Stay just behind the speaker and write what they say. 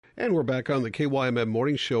And we're back on the KYMM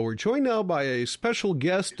Morning Show. We're joined now by a special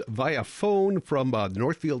guest via phone from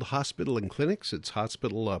Northfield Hospital and Clinics. It's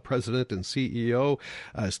hospital president and CEO,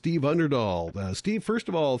 Steve Underdahl. Steve, first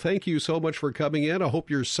of all, thank you so much for coming in. I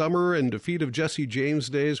hope your summer and defeat of Jesse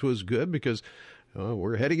James days was good because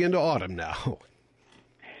we're heading into autumn now.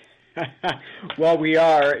 Well, we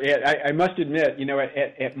are. I must admit,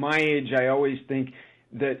 at my age, I always think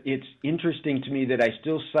that it's interesting to me that I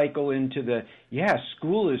still cycle into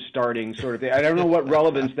school is starting sort of thing. I don't know what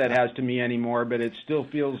relevance that has to me anymore, but it still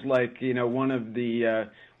feels like, one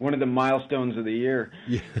of the milestones of the year.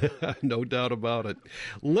 Yeah, no doubt about it.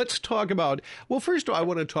 Let's talk about, well, first I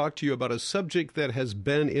want to talk to you about a subject that has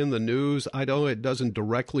been in the news. I know it doesn't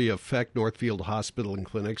directly affect Northfield Hospital and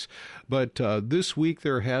Clinics, but this week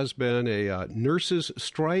there has been a nurses'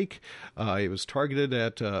 strike. It was targeted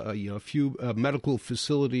at a few medical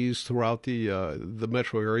facilities throughout the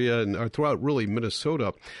metro area and throughout really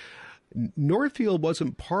Minnesota. Northfield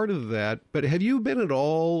wasn't part of that, but have you been at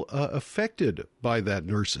all affected by that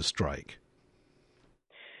nurses' strike?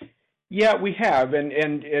 Yeah, we have,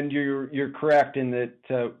 and you're correct in that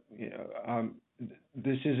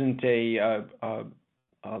this isn't a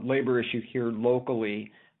labor issue here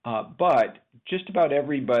locally, but just about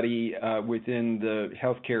everybody within the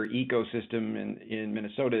healthcare ecosystem in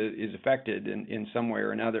Minnesota is affected in some way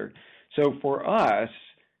or another. So for us,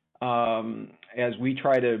 as we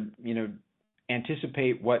try to,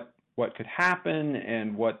 anticipate what could happen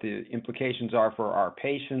and what the implications are for our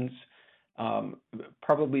patients,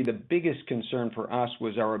 probably the biggest concern for us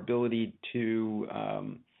was our ability to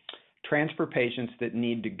transfer patients that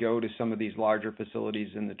need to go to some of these larger facilities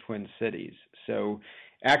in the Twin Cities. So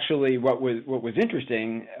actually what was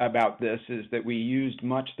interesting about this is that we used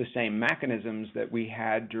much the same mechanisms that we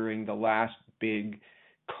had during the last big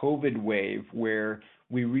COVID wave, where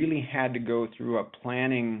we really had to go through a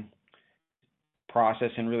planning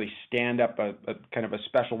process and really stand up a kind of a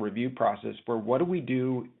special review process for what do we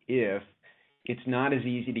do if it's not as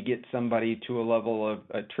easy to get somebody to a level of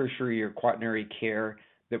tertiary or quaternary care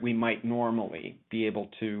that we might normally be able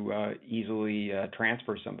to easily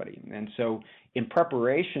transfer somebody. And so in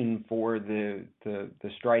preparation for the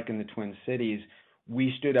strike in the Twin Cities,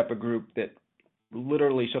 we stood up a group that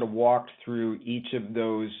literally sort of walked through each of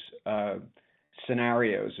those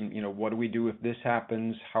scenarios, and what do we do if this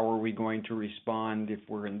happens? How are we going to respond if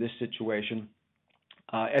we're in this situation?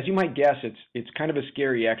 As you might guess, it's kind of a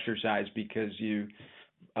scary exercise because you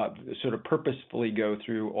sort of purposefully go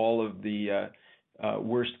through all of the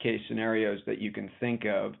worst case scenarios that you can think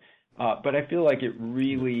of. But I feel like it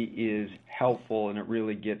really is helpful, and it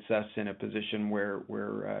really gets us in a position where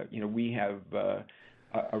we have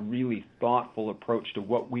a really thoughtful approach to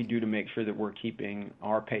what we do to make sure that we're keeping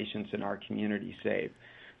our patients and our community safe.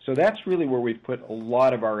 So that's really where we've put a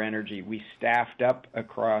lot of our energy. We staffed up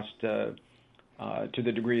across to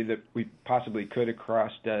the degree that we possibly could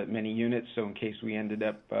across many units, so in case we ended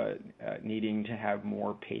up needing to have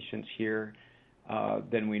more patients here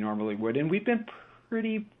than we normally would. And we've been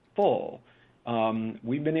pretty full.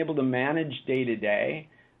 We've been able to manage day to day,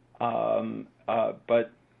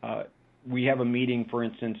 but we have a meeting, for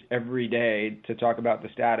instance, every day to talk about the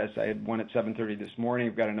status. I had one at 7:30 this morning.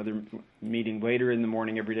 We've got another meeting later in the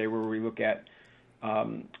morning every day where we look at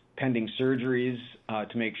pending surgeries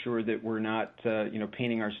to make sure that we're not,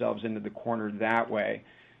 painting ourselves into the corner that way.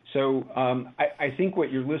 So I think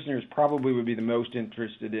what your listeners probably would be the most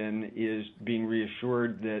interested in is being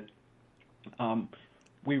reassured that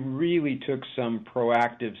we really took some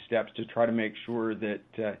proactive steps to try to make sure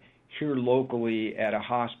that here locally at a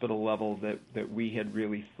hospital level that we had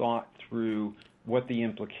really thought through what the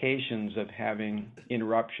implications of having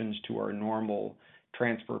interruptions to our normal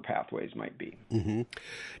transfer pathways might be. Mm-hmm.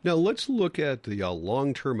 Now let's look at the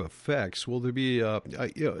long-term effects. Will there be, are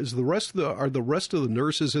the rest of the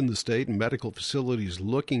nurses in the state and medical facilities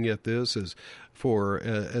looking at this as far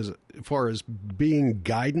as being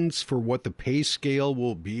guidance for what the pay scale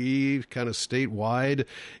will be, kind of statewide,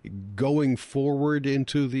 going forward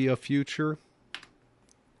into the future?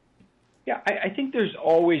 Yeah, I think there's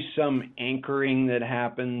always some anchoring that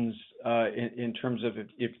happens in terms of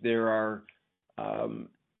if there are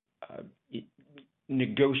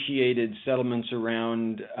negotiated settlements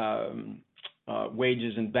around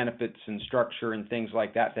wages and benefits and structure and things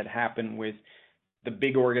like that happen with the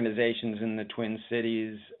big organizations in the Twin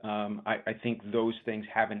Cities. I think those things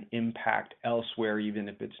have an impact elsewhere, even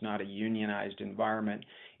if it's not a unionized environment.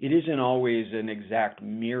 It isn't always an exact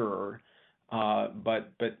mirror, but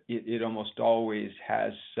it almost always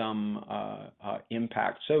has some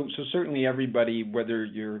impact. So certainly everybody, whether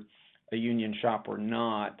you're a union shop or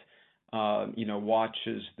not,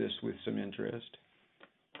 watches this with some interest.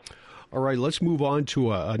 All right, let's move on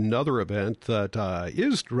to another event that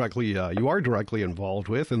is directly you are directly involved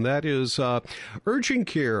with, and that is urgent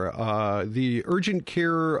care. The urgent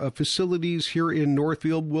care facilities here in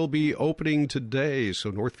Northfield will be opening today, so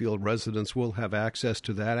Northfield residents will have access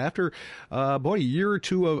to that after a year or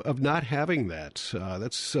two of not having that.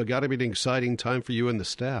 That's got to be an exciting time for you and the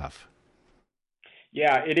staff.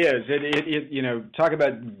 Yeah, it is. It talk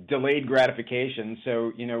about delayed gratification.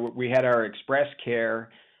 So, we had our express care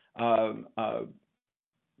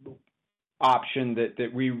option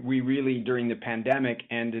that we really during the pandemic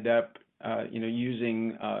ended up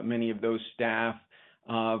using many of those staff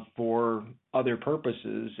for other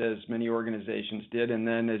purposes, as many organizations did. And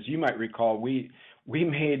then, as you might recall, we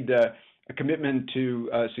made a commitment to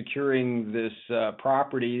securing this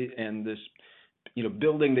property and this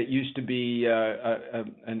building that used to be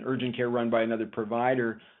an urgent care run by another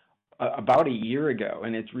provider about a year ago,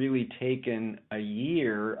 and it's really taken a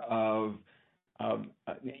year of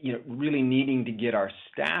really needing to get our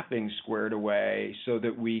staffing squared away so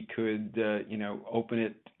that we could open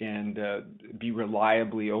it and be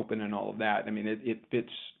reliably open and all of that. I mean, it fits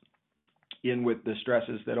in with the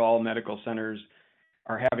stresses that all medical centers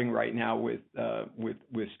are having right now with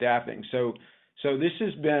staffing. So this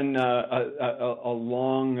has been a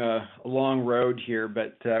long road here,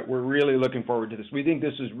 but we're really looking forward to this. We think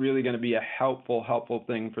this is really going to be a helpful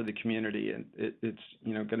thing for the community, and it's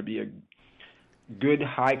going to be a good,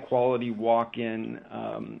 high quality walk-in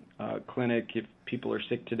clinic if people are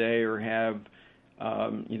sick today or have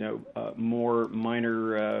more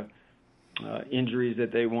minor injuries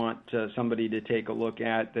that they want somebody to take a look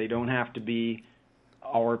at. They don't have to be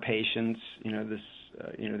our patients.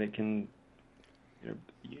 They can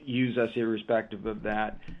use us irrespective of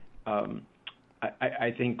that.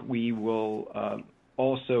 I think we will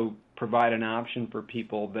also provide an option for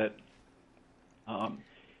people that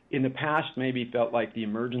in the past maybe felt like the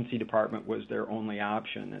emergency department was their only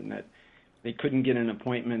option and that they couldn't get an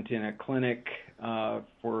appointment in a clinic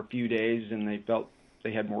for a few days and they felt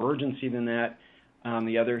they had more urgency than that. On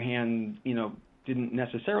the other hand, didn't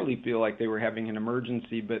necessarily feel like they were having an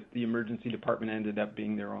emergency, but the emergency department ended up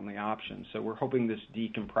being their only option. So we're hoping this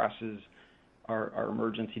decompresses our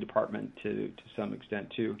emergency department to some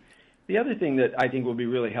extent too. The other thing that I think will be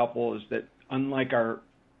really helpful is that unlike our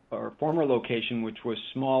former location, which was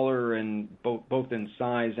smaller and both in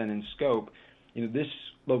size and in scope, this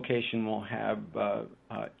location will have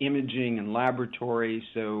imaging and laboratory.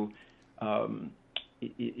 So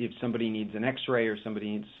if somebody needs an X-ray or somebody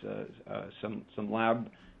needs some lab,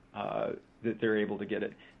 that they're able to get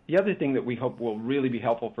it. The other thing that we hope will really be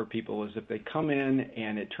helpful for people is if they come in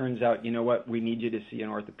and it turns out, we need you to see an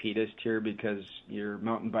orthopedist here because your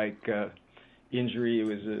mountain bike injury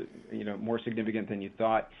was more significant than you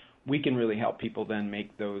thought. We can really help people then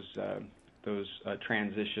make those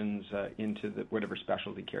transitions into whatever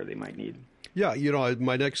specialty care they might need. Yeah,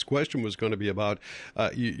 my next question was going to be about,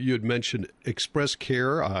 you had mentioned express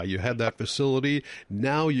care. You had that facility.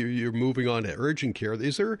 Now you're moving on to urgent care.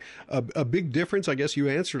 Is there a big difference? I guess you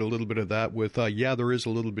answered a little bit of that with, there is a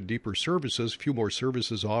little bit deeper services, a few more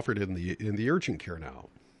services offered in the urgent care now.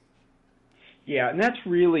 Yeah, and that's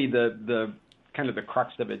really the kind of the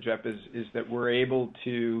crux of it, Jeff, is that we're able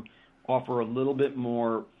to offer a little bit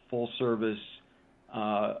more full service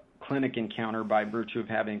clinic encounter by virtue of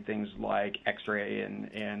having things like X-ray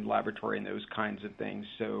and laboratory and those kinds of things.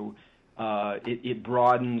 So it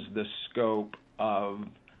broadens the scope of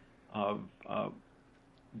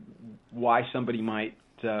why somebody might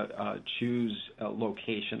choose a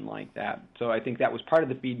location like that. So I think that was part of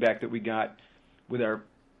the feedback that we got with our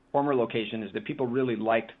former location, is that people really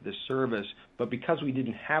liked the service, but because we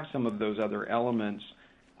didn't have some of those other elements,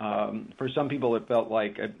 for some people it felt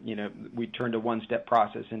like we turned a one-step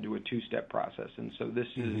process into a two-step process, and so this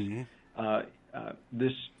is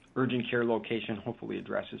this urgent care location hopefully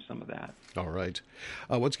addresses some of that. All right.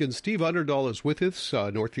 Once again, Steve Underdahl is with us,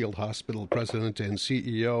 Northfield Hospital President and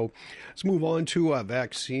CEO. Let's move on to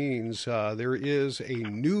vaccines. There is a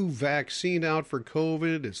new vaccine out for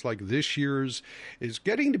COVID. It's like this year's is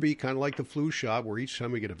getting to be kind of like the flu shot, where each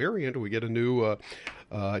time we get a variant, we get a new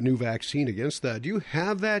vaccine against that. Do you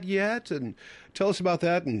have that yet? And tell us about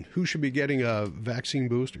that and who should be getting vaccine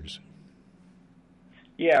boosters.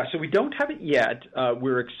 Yeah, so we don't have it yet.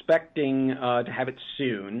 We're expecting to have it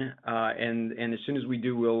soon, and as soon as we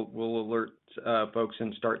do, we'll alert folks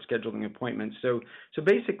and start scheduling appointments. So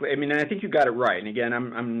basically, I think you got it right. And again,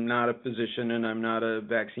 I'm not a physician and I'm not a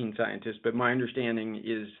vaccine scientist, but my understanding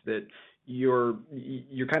is that your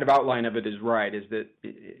kind of outline of it is right. Is that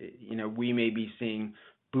we may be seeing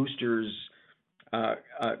boosters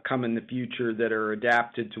come in the future that are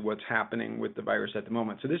adapted to what's happening with the virus at the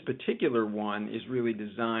moment. So this particular one is really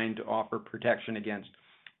designed to offer protection against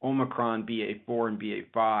Omicron, BA4, and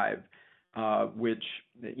BA5, which,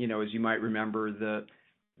 you know, as you might remember, the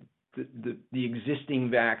existing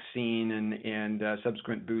vaccine and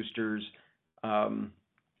subsequent boosters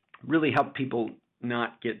really help people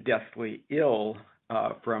not get deathly ill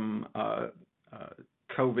from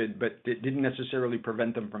COVID, but it didn't necessarily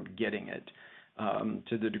prevent them from getting it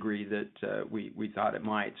to the degree that we thought it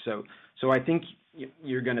might. So I think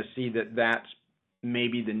you're going to see that that's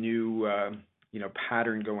maybe the new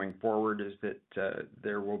pattern going forward, is that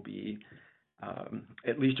there will be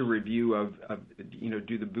at least a review of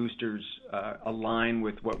do the boosters align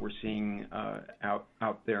with what we're seeing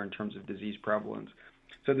out there in terms of disease prevalence.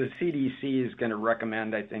 So the CDC is going to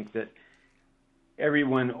recommend, I think, that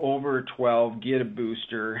everyone over 12 get a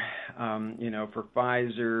booster. For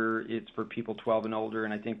Pfizer, it's for people 12 and older,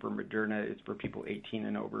 and I think for Moderna, it's for people 18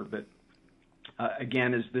 and over. But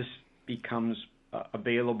again, as this becomes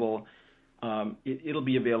available, it'll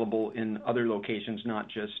be available in other locations, not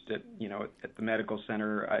just at the medical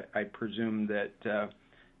center. I presume that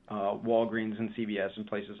Walgreens and CVS and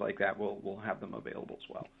places like that will have them available as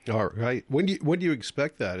well. All right. When do you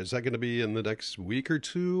expect that? Is that going to be in the next week or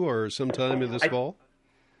two, or sometime in this fall?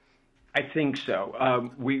 I think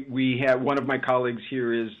so. We have one of my colleagues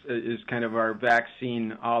here is kind of our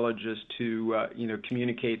vaccineologist who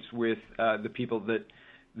communicates with the people that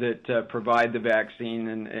provide the vaccine,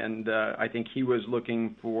 and I think he was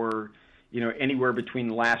looking for anywhere between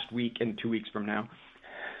last week and 2 weeks from now.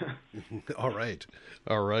 All right.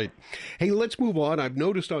 Hey, let's move on. I've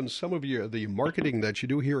noticed on some of the marketing that you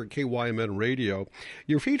do here at KYMN Radio,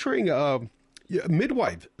 you're featuring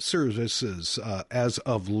midwife services as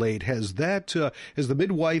of late. Has the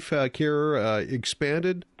midwife care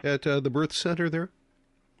expanded at the birth center there?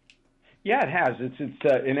 Yeah, it has.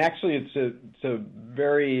 And actually it's a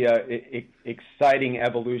very exciting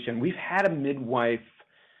evolution. We've had a midwife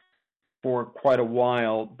for quite a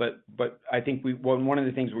while, but I think one of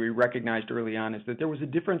the things we recognized early on is that there was a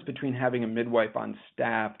difference between having a midwife on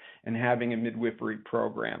staff and having a midwifery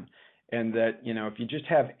program, and that if you just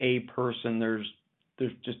have a person, there's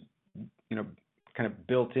just kind of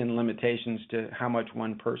built-in limitations to how much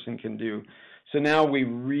one person can do. So now we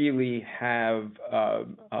really have a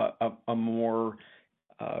more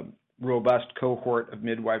robust cohort of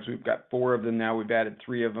midwives. We've got 4 of them now. We've added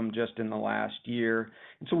 3 of them just in the last year.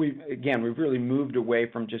 And so we've really moved away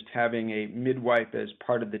from just having a midwife as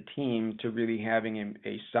part of the team to really having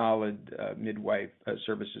a solid midwife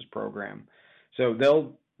services program. So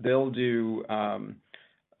they'll do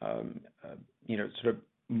sort of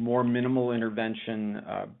more minimal intervention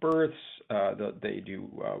births. They do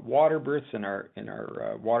water births in our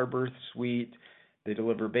water birth suite. They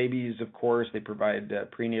deliver babies, of course. They provide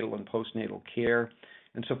prenatal and postnatal care.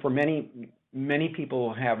 And so for many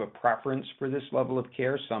people have a preference for this level of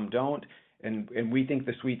care. Some don't. And we think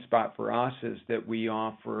the sweet spot for us is that we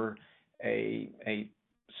offer a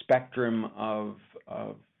spectrum of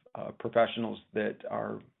professionals that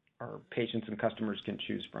our patients and customers can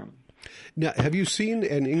choose from. Now, have you seen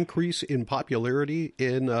an increase in popularity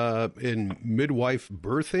in midwife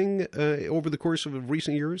birthing over the course of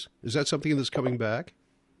recent years? Is that something that's coming back?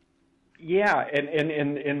 Yeah,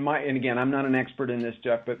 and again, I'm not an expert in this,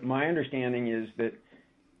 Jeff, but my understanding is that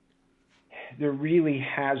there really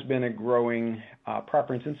has been a growing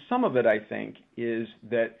preference, and some of it, I think, is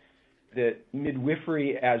that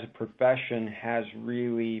midwifery as a profession has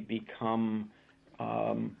really become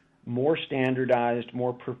more standardized,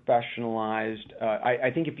 more professionalized.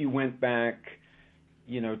 I think if you went back,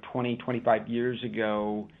 20, 25 years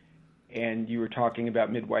ago, and you were talking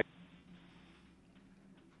about midwife.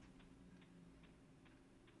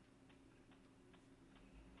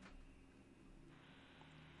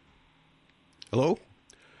 Hello?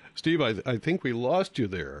 Steve, I think we lost you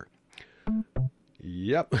there.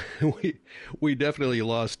 Yep, we definitely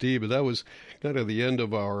lost Steve, but that was kind of the end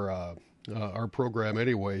of our program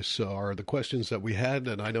anyway. So are the questions that we had,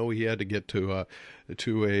 and I know he had to get to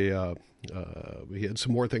he had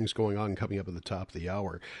some more things going on coming up at the top of the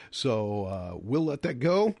hour. So we'll let that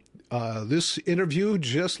go. This interview,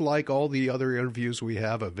 just like all the other interviews we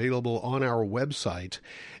have, available on our website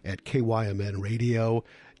at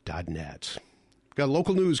kymnradio.net. Got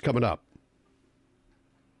local news coming up.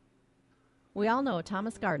 We all know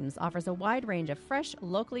Thomas Gardens offers a wide range of fresh,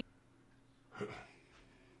 locally